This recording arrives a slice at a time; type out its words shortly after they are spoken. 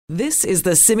This is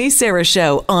the Simi Sara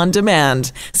Show on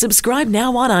demand. Subscribe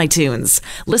now on iTunes.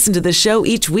 Listen to the show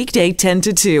each weekday 10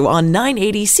 to 2 on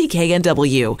 980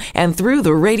 CKNW and through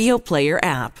the Radio Player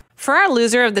app. For our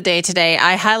loser of the day today,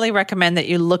 I highly recommend that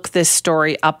you look this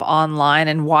story up online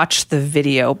and watch the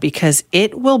video because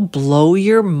it will blow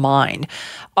your mind.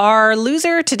 Our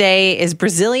loser today is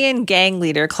Brazilian gang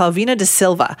leader Claudinho da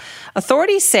Silva.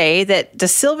 Authorities say that da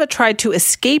Silva tried to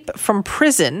escape from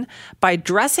prison by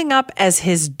dressing up as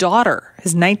his daughter,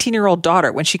 his 19-year-old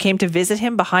daughter. When she came to visit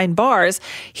him behind bars,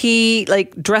 he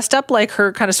dressed up like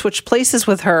her, kind of switched places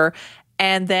with her,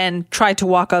 and then tried to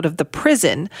walk out of the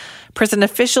prison. Prison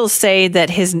officials say that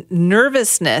his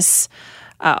nervousness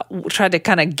tried to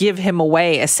kind of give him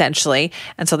away, essentially,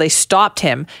 and so they stopped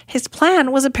him. His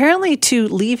plan was apparently to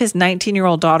leave his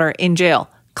 19-year-old daughter in jail.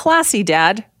 Classy,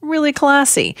 Dad. Really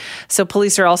classy. So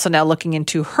police are also now looking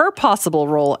into her possible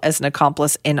role as an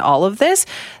accomplice in all of this.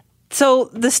 So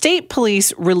the state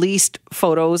police released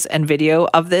photos and video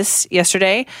of this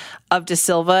yesterday of da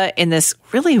Silva in this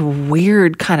really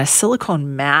weird kind of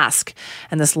silicone mask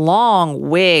and this long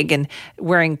wig and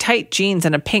wearing tight jeans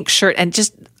and a pink shirt. And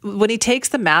just when he takes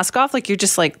the mask off, you're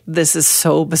just like, this is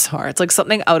so bizarre. It's like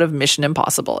something out of Mission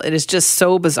Impossible. It is just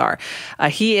so bizarre.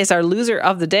 He is our loser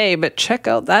of the day, but check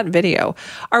out that video.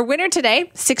 Our winner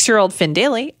today, 6-year-old Finn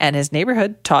Daly and his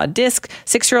neighborhood, Todd Disk.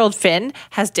 6-year-old Finn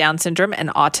has Down syndrome and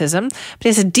autism, but he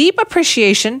has a deep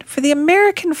appreciation for the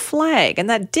American flag, and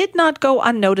that did not go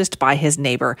unnoticed by his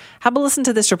neighbor. Have a listen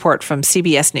to this report from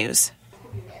CBS News.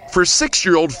 For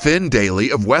 6-year-old Finn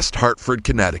Daly of West Hartford,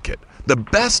 Connecticut, the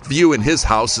best view in his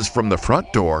house is from the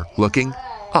front door, looking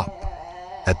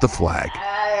up at the flag.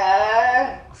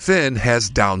 Finn has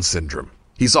Down syndrome.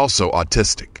 He's also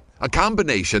autistic, a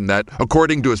combination that,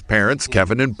 according to his parents,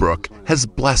 Kevin and Brooke, has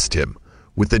blessed him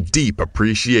with a deep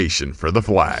appreciation for the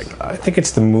flag. I think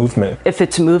it's the movement. If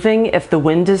it's moving, if the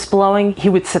wind is blowing, he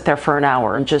would sit there for an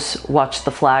hour and just watch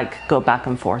the flag go back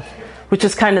and forth, which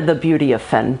is kind of the beauty of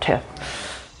Finn, too.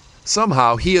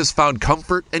 Somehow, he has found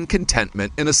comfort and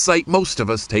contentment in a sight most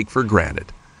of us take for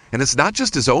granted. And it's not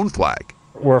just his own flag.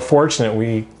 We're fortunate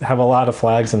we have a lot of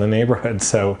flags in the neighborhood,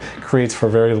 so it creates for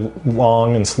very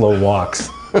long and slow walks.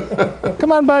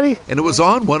 Come on, buddy. And it was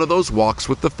on one of those walks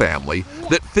with the family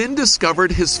that Finn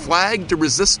discovered his flag de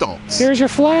resistance. Here's your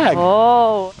flag.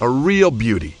 Oh. A real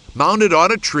beauty, mounted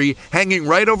on a tree, hanging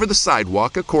right over the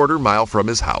sidewalk a quarter mile from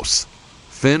his house.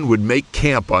 Finn would make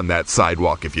camp on that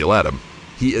sidewalk if you let him.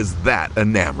 He is that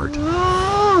enamored.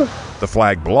 The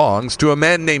flag belongs to a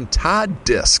man named Todd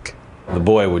Disk. The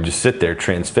boy would just sit there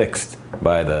transfixed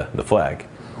by the flag.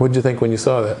 What did you think when you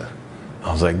saw that?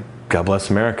 I was like, God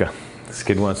bless America. This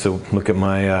kid wants to look at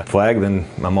my flag, then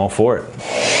I'm all for it.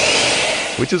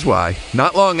 Which is why,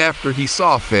 not long after he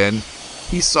saw Finn,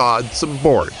 he sawed some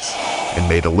boards and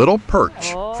made a little perch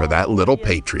for that little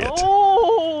patriot.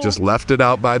 Just left it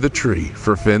out by the tree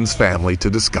for Finn's family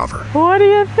to discover. What do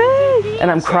you think?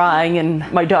 And I'm crying,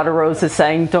 and my daughter Rose is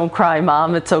saying, don't cry,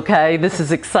 Mom, it's okay. This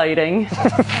is exciting.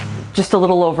 Just a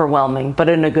little overwhelming, but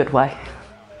in a good way.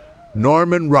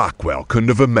 Norman Rockwell couldn't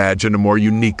have imagined a more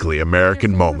uniquely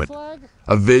American moment.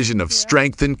 A vision of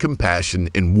strength and compassion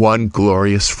in one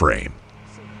glorious frame.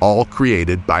 All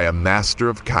created by a master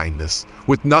of kindness,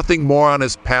 with nothing more on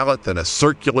his palette than a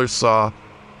circular saw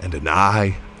and an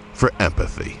eye for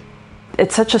empathy.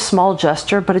 It's such a small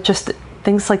gesture, but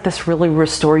things like this really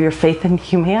restore your faith in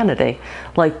humanity.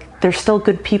 There's still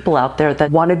good people out there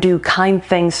that want to do kind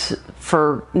things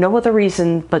for no other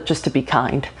reason but just to be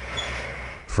kind.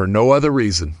 For no other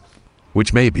reason,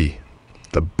 which may be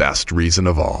the best reason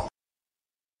of all.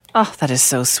 Oh, that is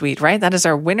so sweet, right? That is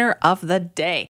our winner of the day.